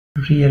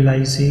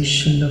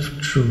Realization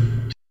of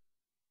truth.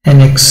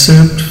 An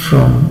excerpt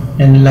from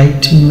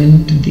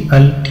Enlightenment, the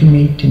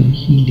Ultimate in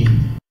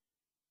Healing.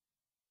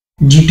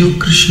 Jiddu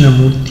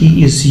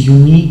Krishnamurti is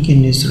unique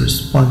in his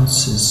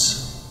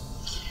responses.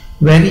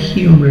 Very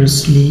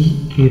humorously,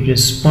 he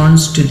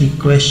responds to the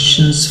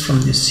questions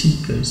from the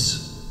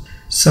seekers.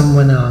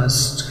 Someone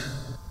asked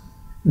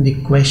the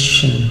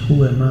question,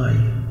 "Who am I?"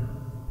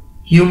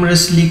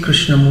 Humorously,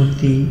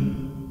 Krishnamurti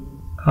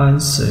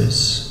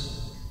answers,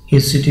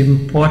 "Is it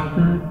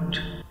important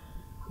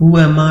who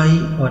am I,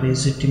 or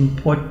is it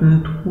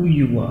important who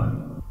you are?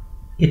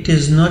 It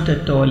is not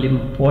at all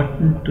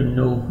important to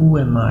know who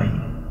am I.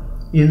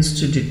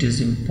 Instead, it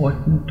is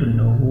important to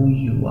know who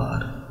you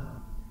are."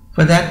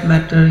 For that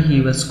matter,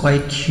 he was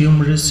quite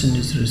humorous in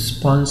his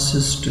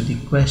responses to the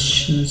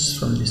questions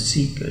from the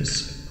seekers.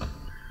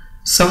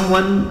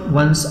 Someone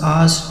once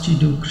asked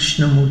Jiddu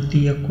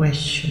Krishnamurti a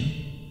question.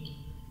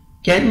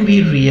 "Can we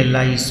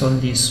realize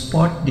on the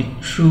spot the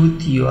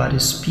truth you are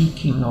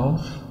speaking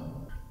of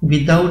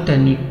without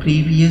any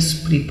previous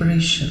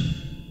preparation?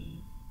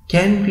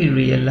 Can we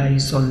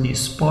realize on the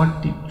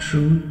spot the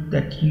truth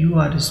that you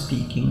are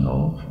speaking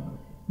of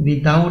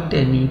without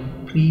any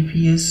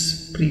previous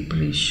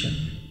preparation?"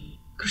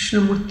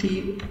 Krishnamurti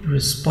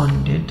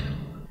responded,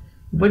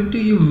 "What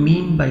do you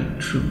mean by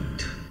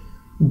truth?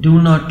 Do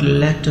not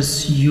let us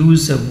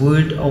use a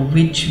word of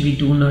which we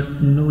do not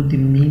know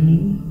the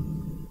meaning.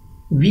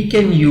 We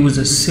can use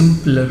a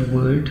simpler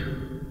word,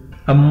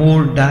 a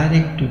more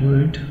direct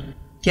word.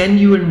 Can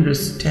you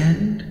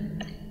understand?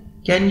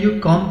 Can you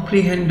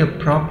comprehend a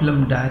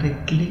problem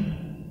directly?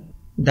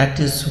 That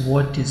is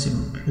what is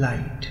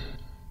implied,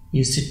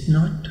 is it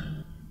not?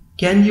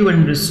 Can you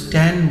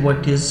understand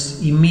what is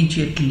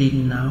immediately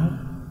now?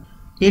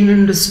 In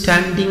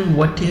understanding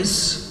what is,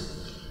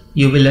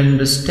 you will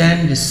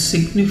understand the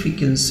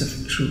significance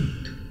of truth.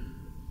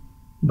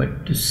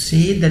 But to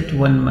say that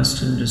one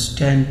must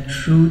understand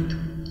truth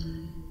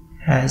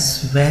has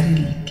very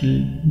little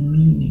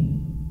meaning.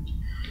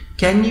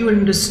 Can you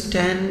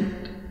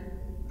understand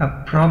a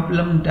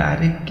problem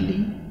directly,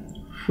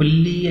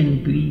 fully,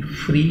 and be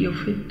free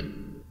of it?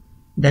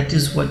 That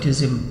is what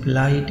is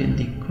implied in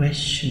the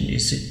question,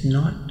 is it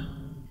not?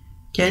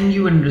 Can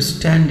you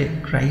understand a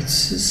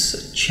crisis,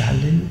 a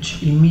challenge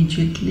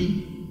immediately,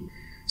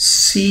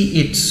 see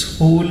its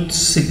whole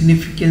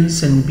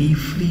significance and be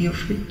free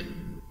of it?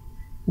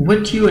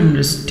 What you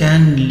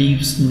understand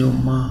leaves no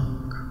mark.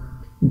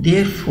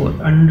 Therefore,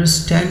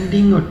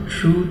 understanding of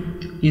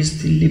truth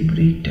is the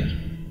liberator.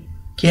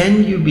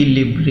 Can you be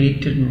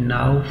liberated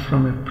now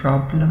from a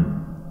problem,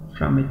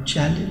 from a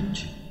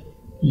challenge?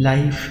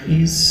 Life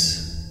is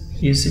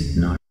it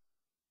not,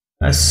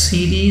 a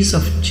series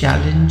of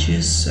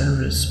challenges and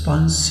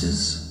responses?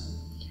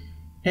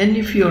 And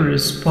if your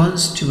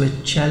response to a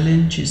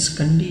challenge is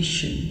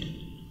conditioned,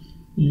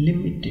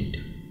 limited,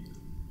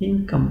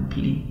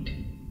 incomplete,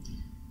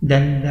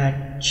 then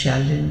that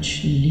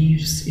challenge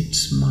leaves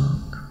its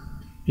mark,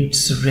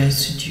 its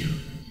residue,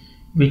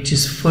 which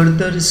is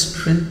further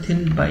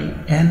strengthened by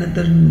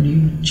another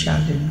new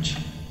challenge.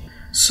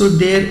 So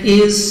there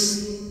is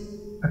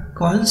a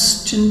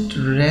constant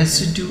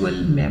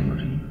residual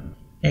memory,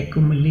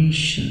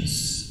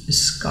 accumulations,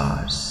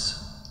 scars,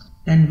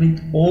 and with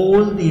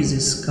all these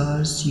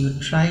scars you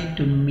try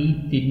to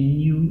meet the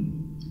new,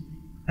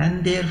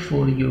 and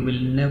therefore you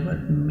will never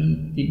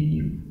meet the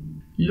new.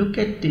 Look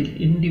at the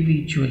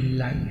individual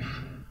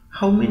life.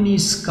 How many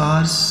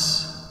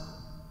scars,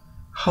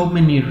 how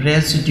many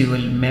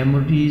residual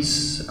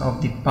memories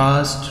of the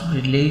past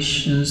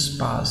relations,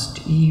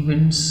 past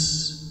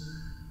events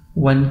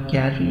one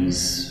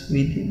carries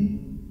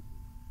within.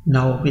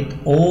 Now with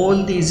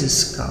all these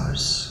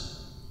scars,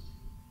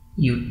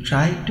 you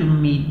try to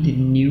meet the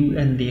new,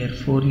 and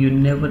therefore you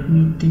never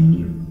meet the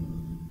new.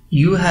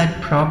 You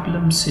had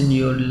problems in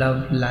your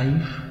love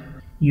life.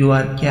 You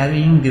are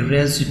carrying the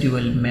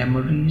residual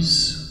memories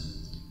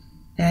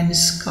and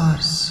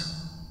scars.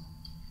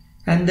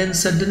 And then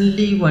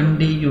suddenly one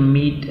day you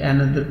meet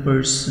another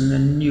person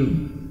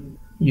anew.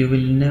 You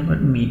will never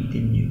meet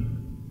the new.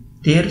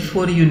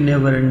 Therefore you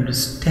never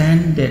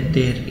understand that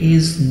there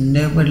is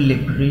never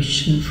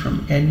liberation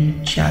from any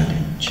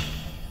challenge.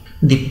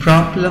 The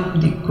problem,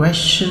 the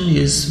question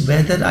is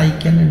whether I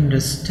can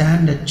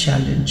understand a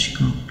challenge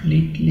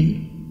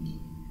completely,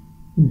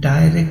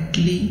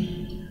 directly,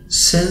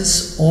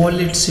 sense all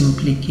its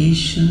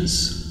implications,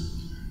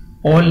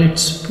 all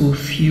its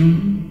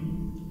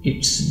perfume,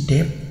 its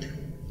depth,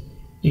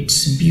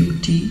 its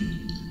beauty,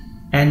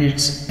 and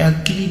its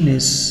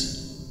ugliness,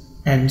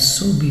 and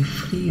so be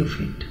free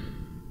of it.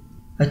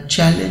 A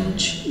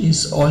challenge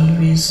is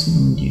always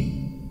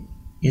new,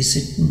 is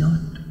it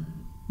not?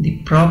 The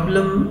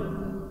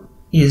problem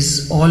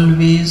is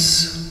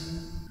always,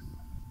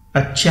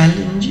 a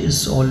challenge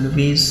is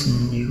always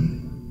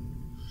new,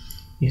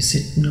 is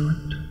it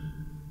not?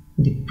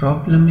 The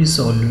problem is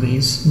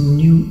always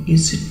new,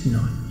 is it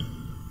not?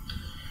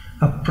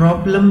 A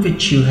problem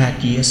which you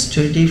had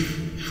yesterday,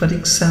 for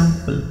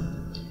example,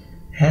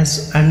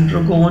 has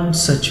undergone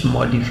such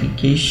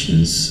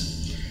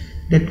modifications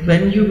that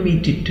when you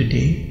meet it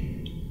today,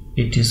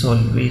 it is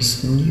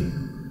always new.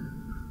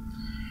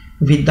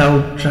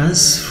 Without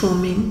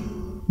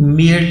transforming,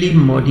 merely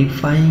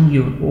modifying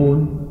your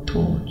own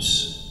thoughts.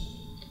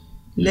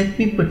 Let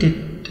me put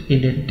it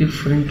in a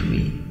different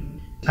way.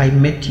 I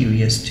met you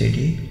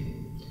yesterday.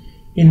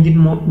 In the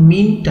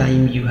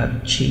meantime, you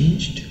have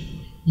changed.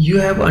 You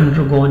have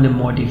undergone a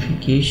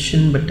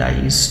modification, but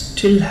I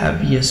still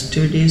have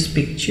yesterday's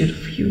picture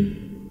of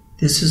you.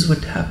 This is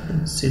what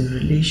happens in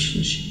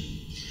relationship.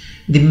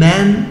 The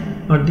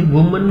man or the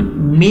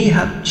woman may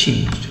have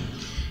changed,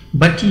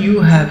 but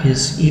you have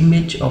his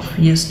image of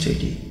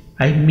yesterday.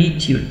 I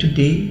meet you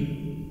today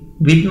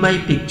with my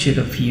picture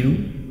of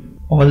you,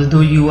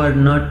 although you are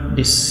not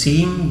the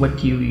same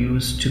what you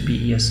used to be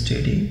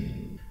yesterday.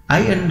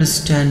 I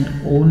understand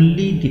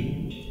only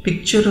the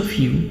picture of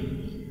you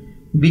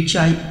which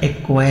I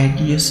acquired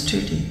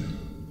yesterday,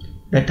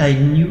 that I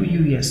knew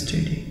you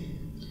yesterday.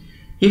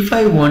 If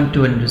I want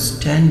to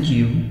understand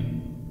you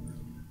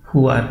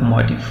who are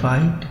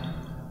modified,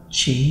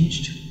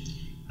 changed,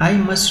 I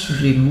must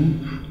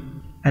remove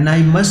and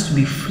I must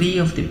be free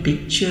of the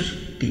picture,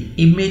 the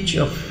image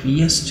of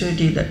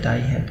yesterday that I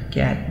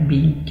had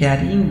been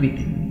carrying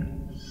within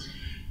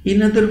me.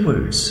 In other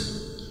words,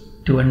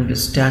 to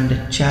understand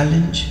a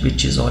challenge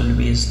which is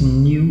always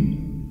new,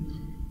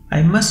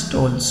 I must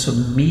also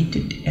meet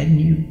it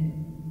anew.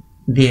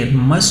 There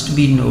must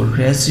be no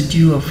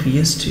residue of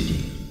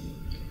yesterday,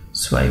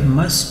 so I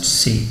must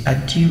say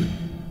adieu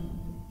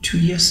to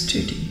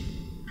yesterday.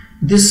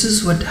 This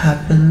is what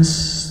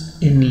happens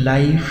in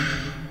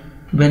life.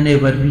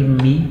 Whenever we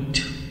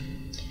meet,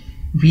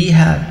 we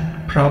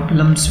have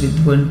problems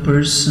with one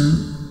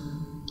person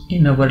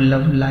in our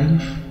love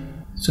life,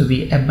 so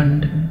we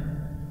abandon.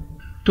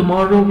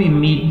 Tomorrow we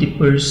meet the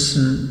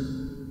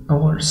person,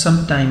 or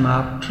sometime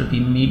after we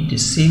meet the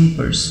same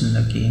person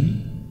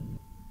again.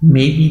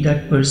 Maybe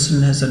that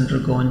person has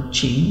undergone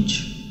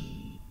change,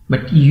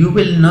 but you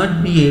will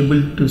not be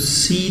able to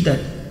see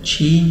that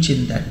change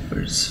in that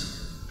person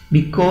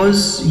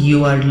because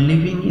you are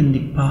living in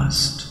the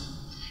past.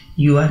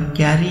 You are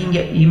carrying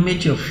an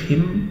image of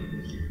him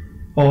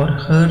or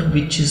her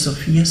which is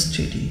of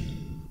yesterday.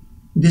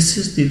 This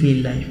is the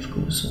way life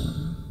goes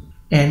on.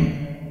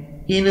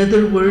 And in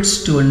other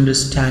words, to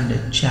understand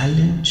a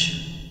challenge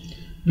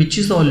which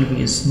is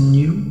always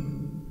new,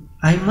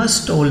 I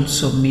must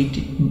also meet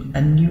it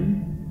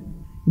anew.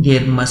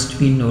 There must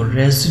be no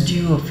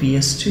residue of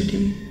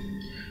yesterday,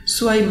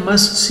 so I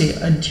must say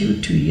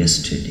adieu to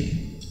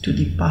yesterday, to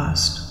the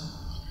past.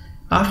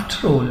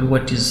 After all,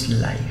 what is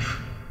life?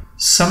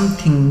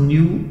 Something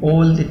new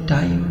all the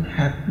time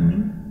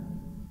happening.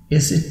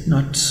 Is it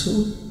not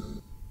so?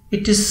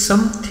 It is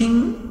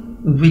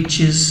something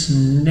which is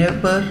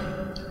never.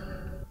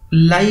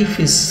 Life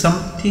is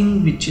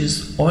something which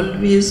is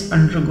always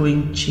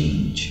undergoing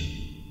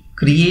change,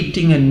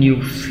 creating a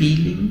new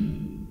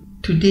feeling.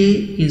 Today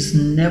is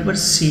never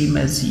same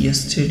as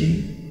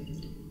yesterday,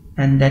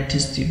 and that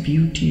is the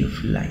beauty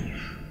of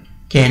life.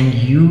 Can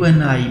you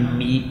and I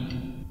meet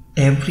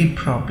every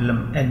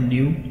problem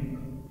anew?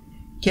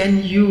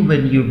 Can you,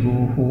 when you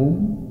go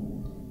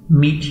home,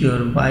 meet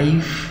your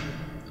wife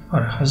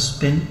or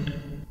husband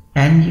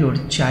and your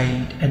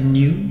child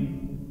anew?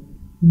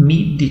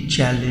 Meet the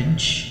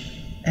challenge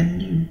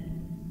anew.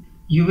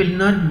 You will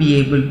not be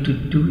able to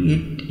do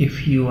it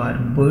if you are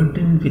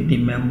burdened with the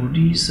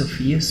memories of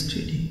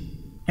yesterday.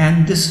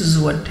 And this is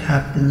what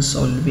happens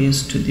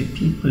always to the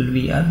people.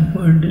 We are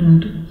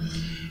burdened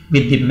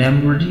with the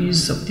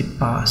memories of the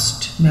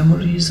past,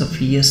 memories of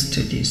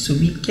yesterday. So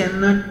we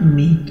cannot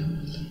meet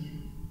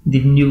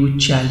the new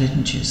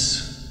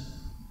challenges.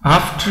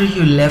 After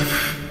you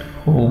left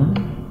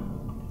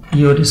home,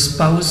 your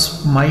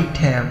spouse might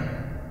have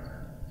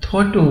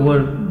thought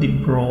over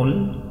the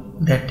brawl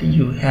that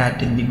you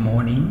had in the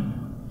morning.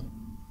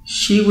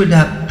 She would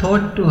have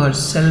thought to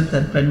herself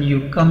that when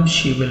you come,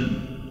 she will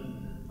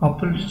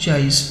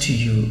apologize to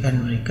you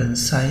and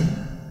reconcile.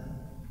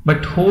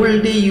 But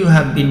whole day you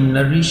have been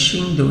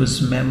nourishing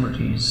those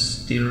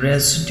memories, the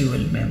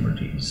residual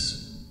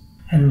memories.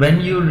 And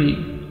when you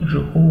reach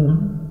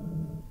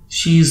home,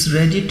 she is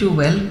ready to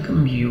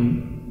welcome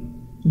you.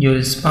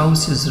 Your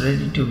spouse is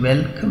ready to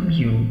welcome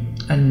you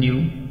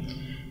anew,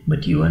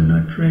 but you are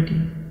not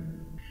ready.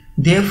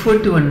 Therefore,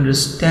 to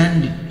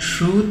understand the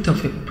truth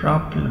of a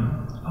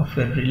problem, of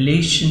a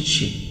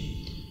relationship,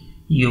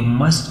 you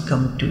must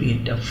come to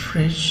it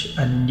afresh,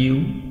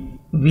 anew,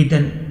 with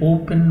an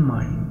open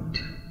mind.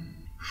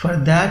 For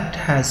that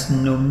has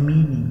no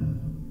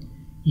meaning.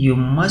 You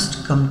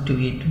must come to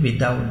it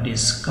without the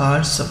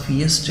scars of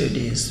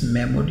yesterday's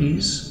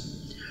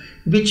memories,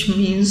 which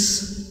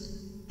means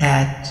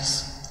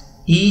as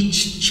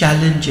each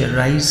challenge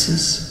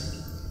arises,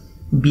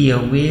 be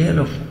aware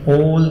of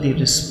all the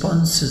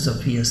responses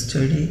of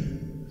yesterday,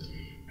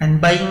 and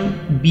by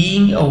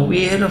being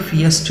aware of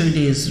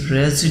yesterday's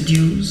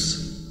residues,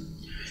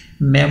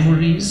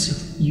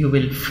 memories, you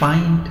will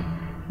find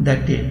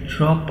that they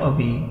drop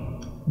away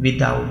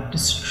without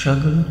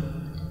struggle,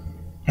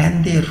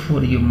 and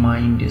therefore your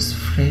mind is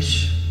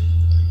fresh,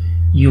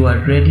 you are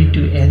ready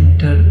to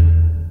enter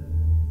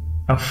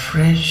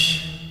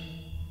afresh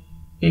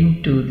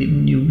into the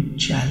new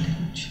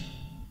challenge.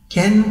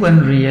 Can one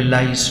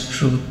realize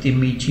truth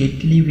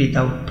immediately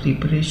without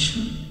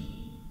preparation?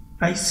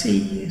 I say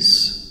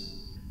yes.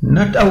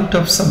 Not out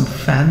of some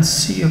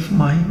fancy of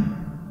mine,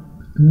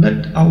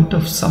 not out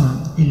of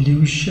some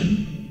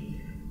illusion,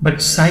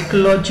 but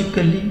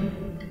psychologically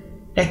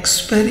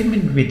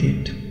experiment with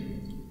it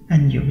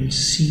and you will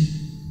see.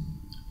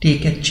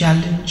 Take a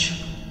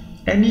challenge,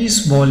 any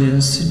small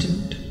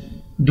incident.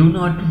 Do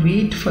not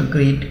wait for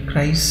great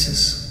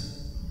crisis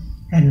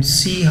and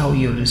see how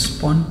you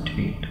respond to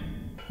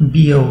it.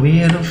 Be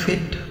aware of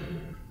it,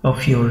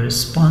 of your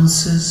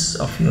responses,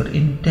 of your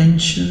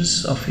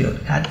intentions, of your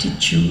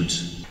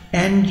attitudes,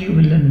 and you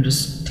will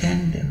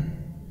understand them.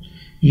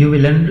 You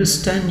will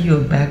understand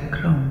your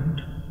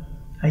background.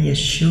 I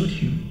assure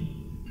you,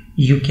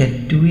 you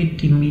can do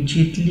it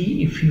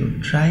immediately if you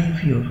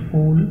drive your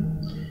whole.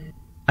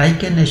 I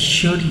can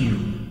assure you,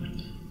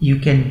 you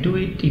can do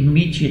it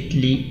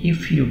immediately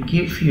if you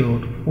give your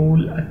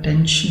whole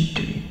attention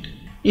to it.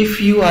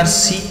 If you are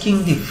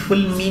seeking the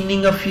full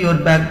meaning of your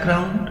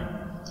background,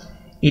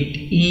 it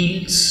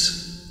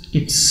yields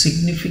its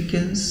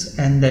significance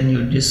and then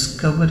you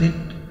discover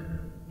it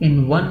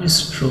in one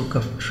stroke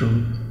of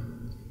truth,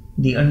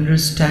 the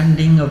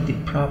understanding of the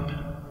problem.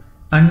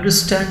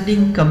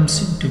 Understanding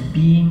comes into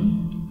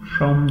being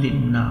from the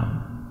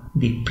now,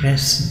 the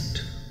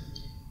present,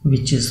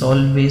 which is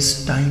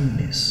always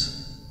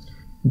timeless.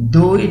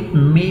 Though it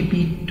may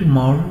be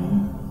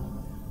tomorrow,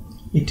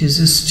 it is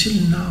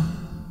still now.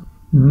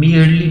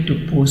 Merely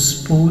to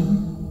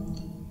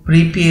postpone,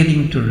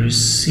 preparing to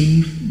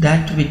receive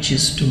that which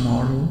is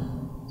tomorrow,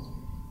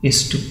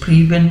 is to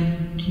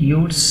prevent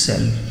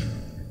yourself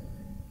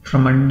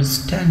from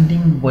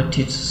understanding what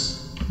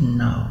is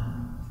now.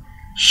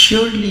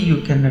 Surely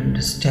you can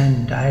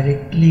understand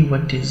directly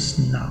what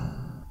is now.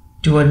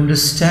 To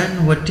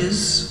understand what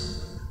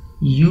is,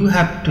 you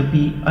have to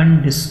be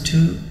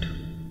undisturbed,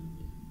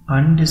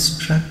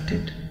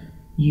 undistracted.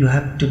 You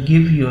have to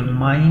give your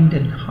mind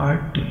and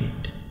heart to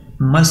it.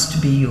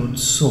 Must be your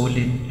sole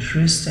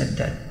interest at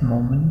that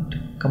moment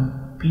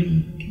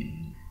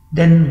completely.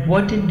 Then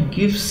what it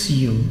gives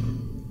you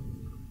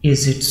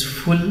is its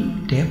full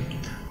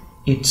depth,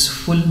 its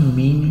full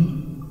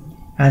meaning,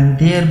 and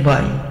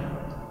thereby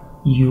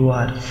you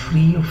are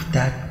free of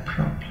that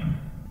problem.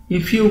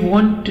 If you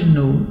want to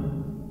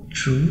know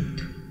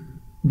truth,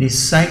 the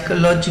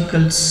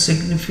psychological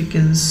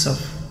significance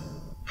of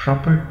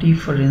property,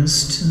 for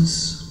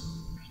instance,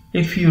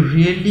 if you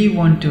really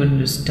want to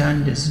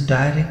understand this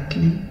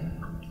directly,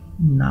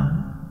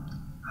 now,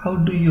 how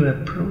do you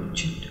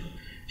approach it?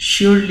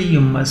 Surely you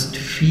must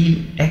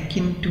feel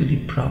akin to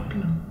the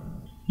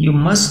problem. You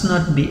must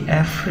not be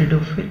afraid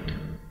of it.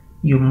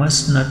 You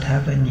must not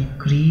have any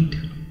greed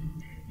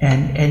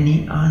and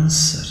any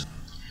answer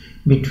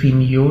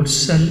between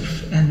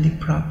yourself and the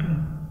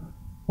problem.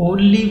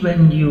 Only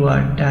when you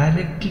are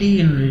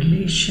directly in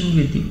relation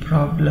with the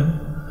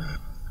problem,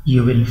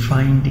 you will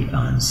find the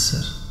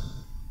answer.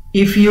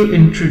 If you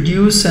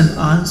introduce an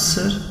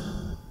answer,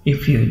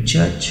 if you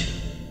judge,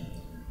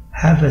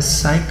 have a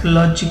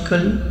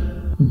psychological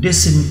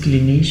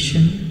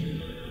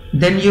disinclination,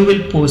 then you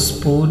will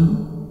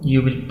postpone,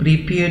 you will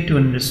prepare to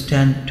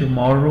understand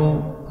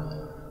tomorrow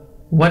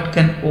what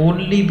can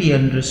only be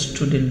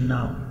understood in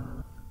now.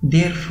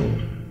 Therefore,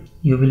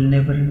 you will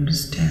never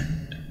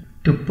understand.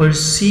 To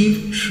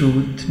perceive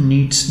truth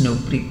needs no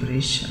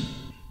preparation.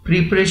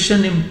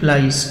 Preparation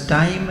implies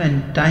time,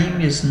 and time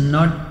is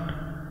not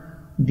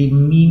the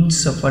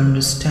means of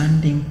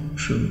understanding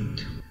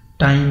truth.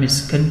 Time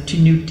is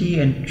continuity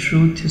and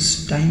truth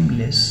is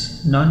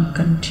timeless,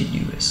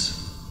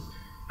 non-continuous.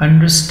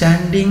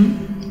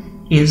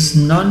 Understanding is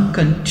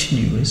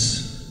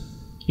non-continuous.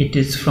 It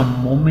is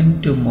from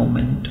moment to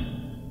moment.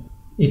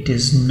 It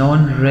is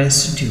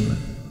non-residual.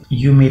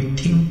 You may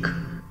think,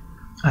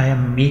 I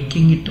am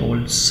making it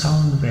all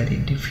sound very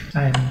difficult.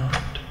 I am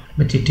not.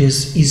 But it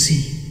is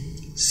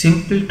easy,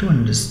 simple to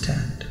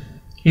understand.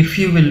 If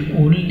you will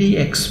only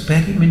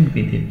experiment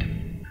with it,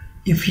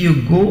 if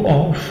you go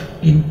off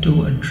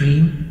into a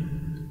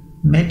dream,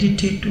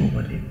 meditate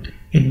over it,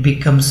 it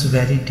becomes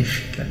very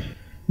difficult.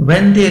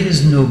 When there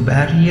is no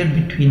barrier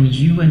between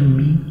you and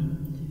me,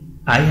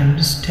 I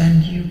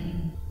understand you.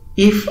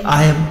 If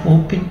I am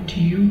open to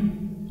you,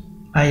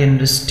 I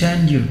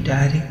understand you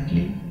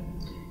directly,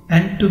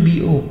 and to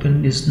be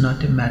open is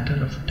not a matter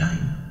of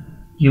time.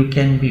 You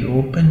can be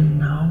open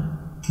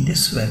now,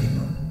 this very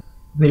moment.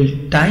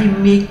 Will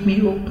time make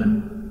me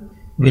open?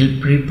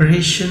 Will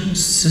preparation,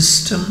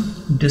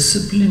 system,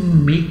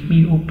 discipline make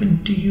me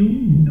open to you?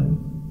 No.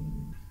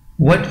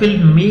 What will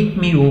make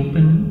me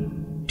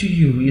open to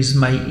you is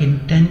my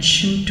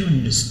intention to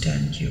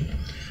understand you.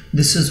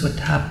 This is what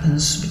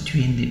happens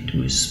between the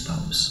two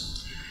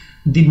spouses.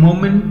 The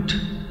moment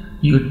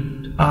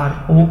you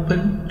are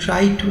open,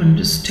 try to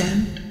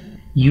understand,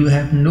 you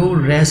have no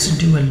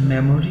residual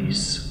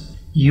memories,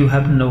 you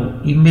have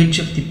no image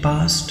of the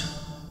past,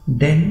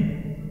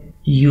 then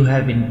you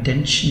have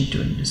intention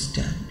to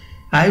understand.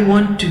 I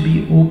want to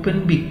be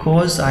open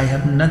because I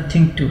have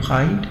nothing to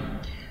hide.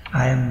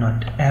 I am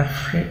not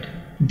afraid.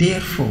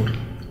 Therefore,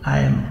 I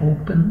am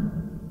open.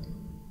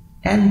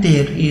 And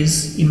there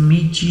is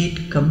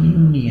immediate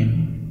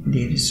communion.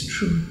 There is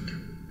truth.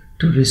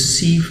 To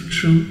receive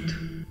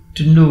truth,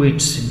 to know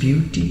its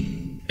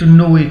beauty, to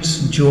know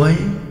its joy,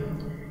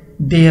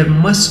 there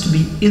must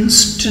be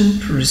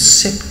instant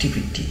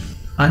receptivity,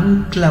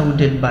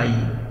 unclouded by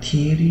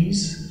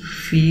theories,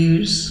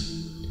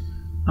 fears,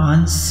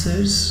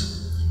 answers,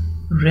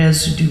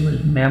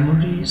 residual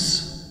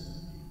memories,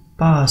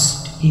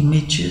 past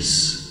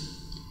images,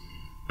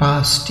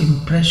 past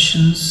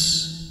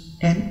impressions,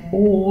 and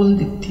all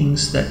the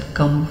things that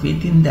come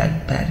within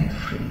that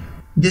periphery.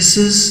 This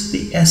is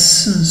the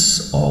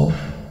essence of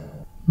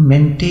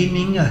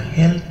maintaining a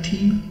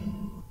healthy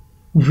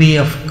way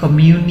of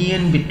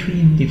communion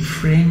between the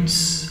friends,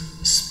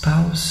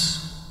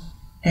 spouse,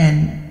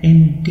 and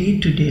in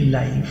day-to-day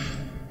life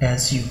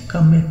as you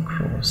come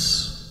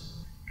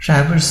across,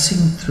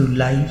 traversing through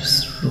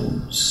life's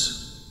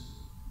roads.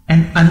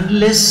 And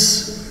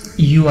unless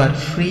you are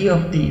free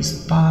of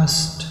these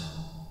past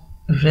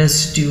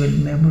residual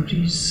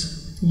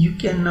memories, you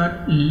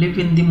cannot live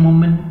in the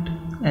moment,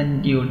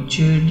 and your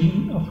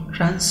journey of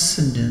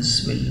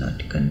transcendence will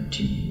not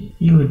continue.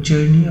 Your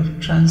journey of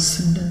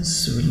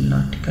transcendence will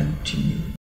not continue.